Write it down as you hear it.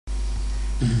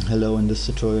Hello, in this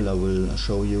tutorial I will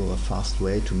show you a fast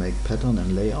way to make pattern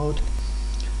and layout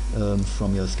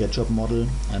from your Sketchup model,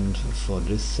 and for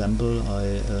this sample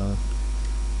I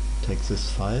take this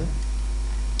file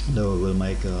and I will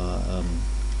make a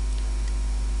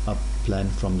plan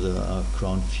from the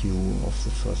ground view of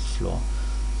the first floor.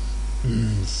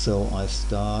 So I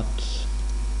start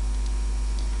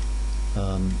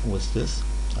with this.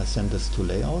 I send this to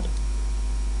layout.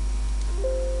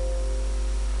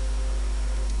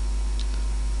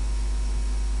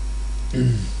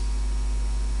 And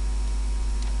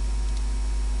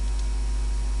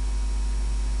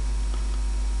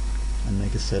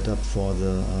make a setup for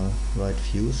the right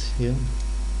views here.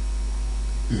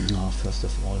 First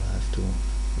of all, I have to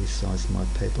resize my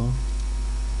paper.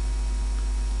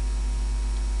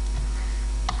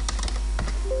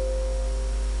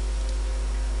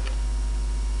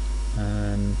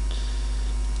 And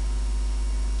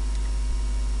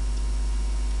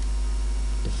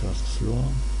the first floor,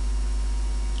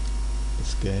 the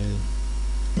scale,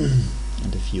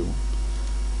 and the view.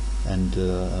 And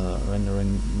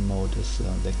rendering mode is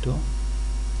vector,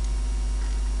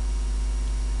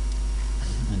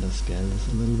 and the scale is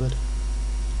a little bit.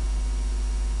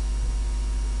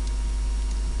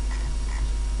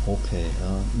 Okay,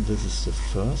 this is the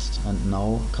first, and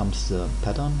now comes the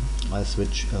pattern. I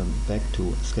switch back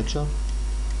to Sketchup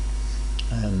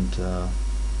and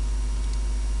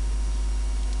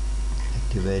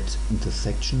activate the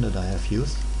section that I have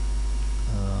used.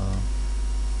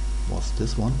 Was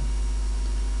this one.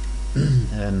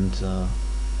 And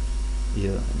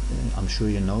I'm sure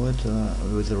you know it,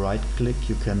 with a right click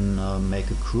you can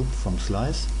make a group from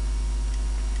slice,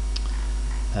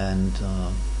 and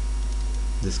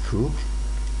this group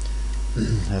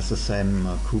has the same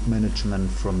group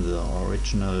management from the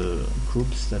original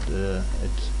groups that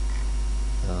it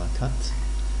cut,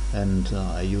 and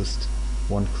I used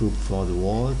one group for the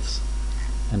walls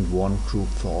and one group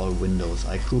for all windows.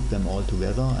 I group them all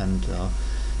together, and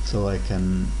so I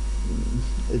can,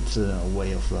 it's a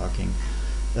way of working.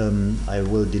 I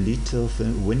will delete the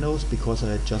windows because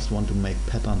I just want to make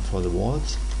pattern for the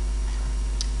walls,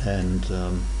 and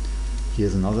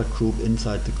here's another group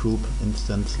inside the group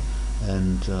instance,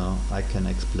 and I can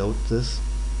explode this.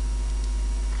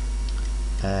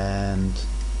 And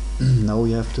now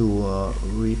we have to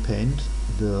repaint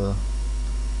the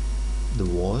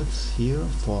walls here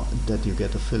for that you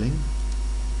get a filling,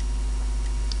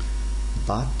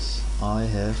 but I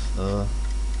have a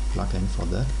plugin for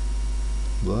that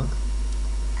work.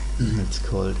 It's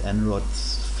called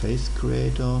Enrod's Face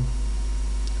Creator.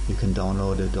 You can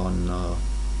download it on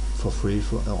for free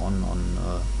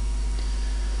on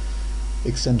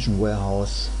Extension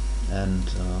Warehouse, and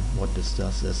what this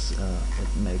does is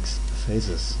it makes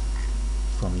faces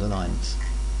from the lines.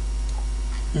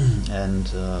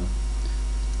 And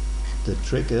the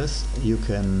trick is you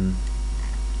can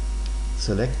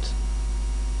select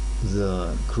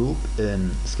the group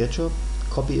in Sketchup,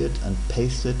 copy it and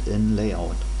paste it in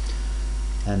layout,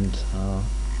 and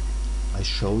I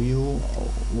show you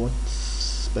what's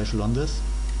special on this.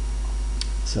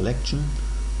 Selection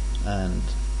and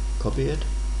copy it,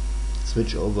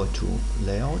 switch over to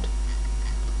layout.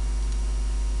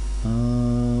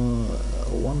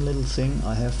 One little thing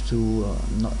I have to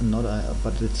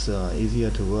but it's easier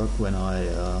to work when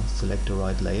I select the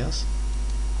right layers.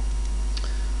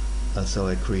 So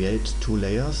I create two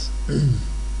layers.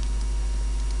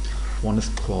 One is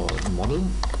called model,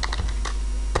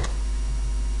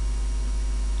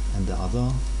 and the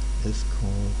other is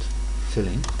called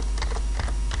filling.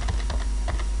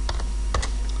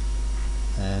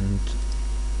 And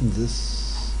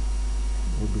this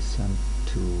will be sent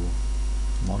to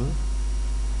model,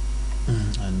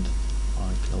 and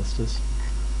I close this.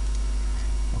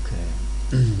 Okay,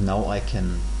 now I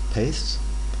can paste.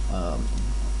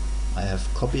 I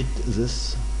have copied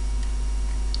this,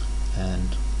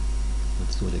 and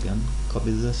let's do it again.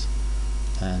 Copy this,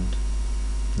 and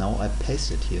now I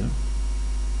paste it here,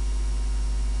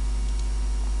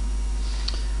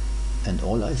 and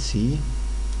all I see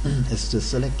is the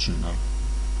selection now,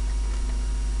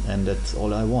 and that's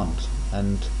all I want.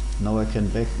 And now I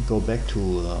can go back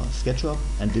to Sketchup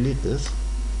and delete this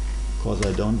because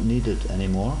I don't need it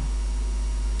anymore.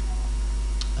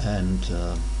 And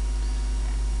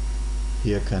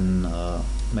here can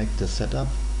make the setup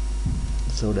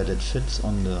so that it fits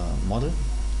on the model.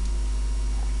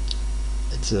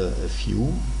 It's a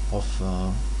view of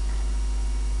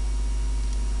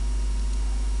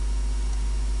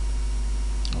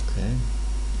okay,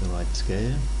 the right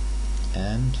scale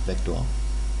and vector.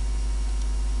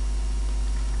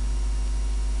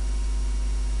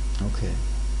 Okay.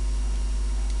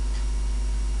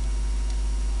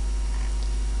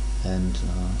 And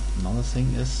another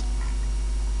thing is,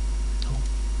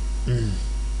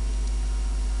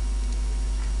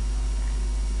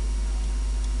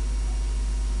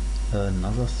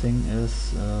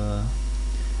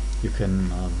 you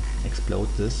can explode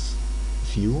this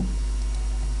view,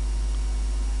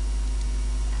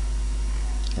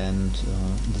 and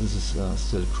this is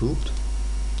still grouped,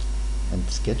 and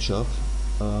SketchUp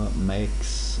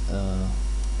makes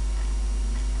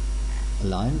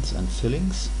lines and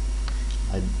fillings.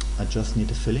 I just need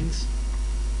the fillings.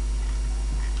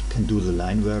 Can do the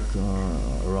line work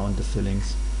around the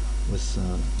fillings with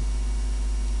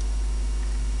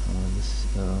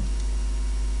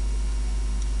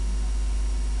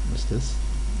this,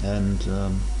 and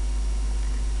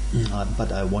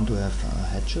but I want to have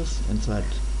hatches inside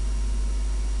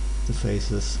the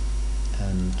faces,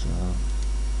 and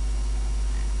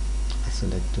I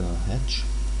select a hatch.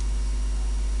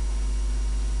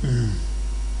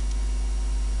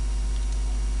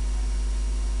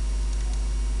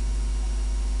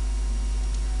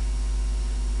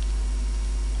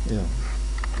 Yeah.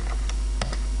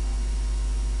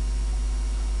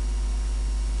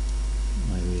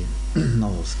 Maybe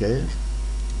another scale,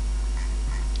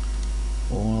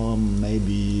 or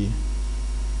maybe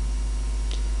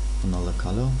another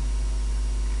color.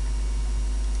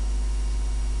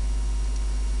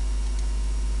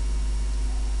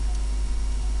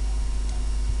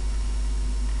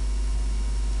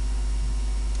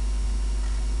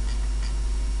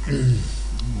 A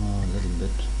little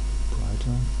bit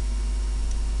brighter.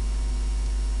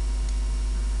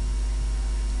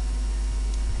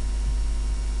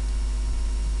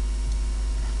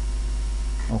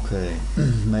 Okay,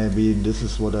 maybe this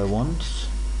is what I want,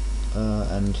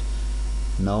 and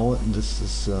now this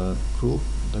is a group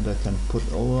that I can put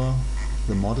over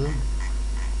the model,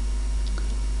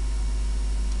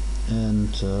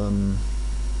 and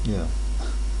yeah,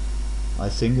 I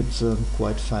think it's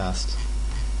quite fast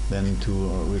then to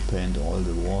repaint all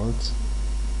the walls.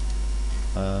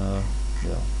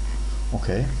 Yeah.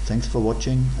 Okay, thanks for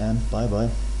watching, and bye bye.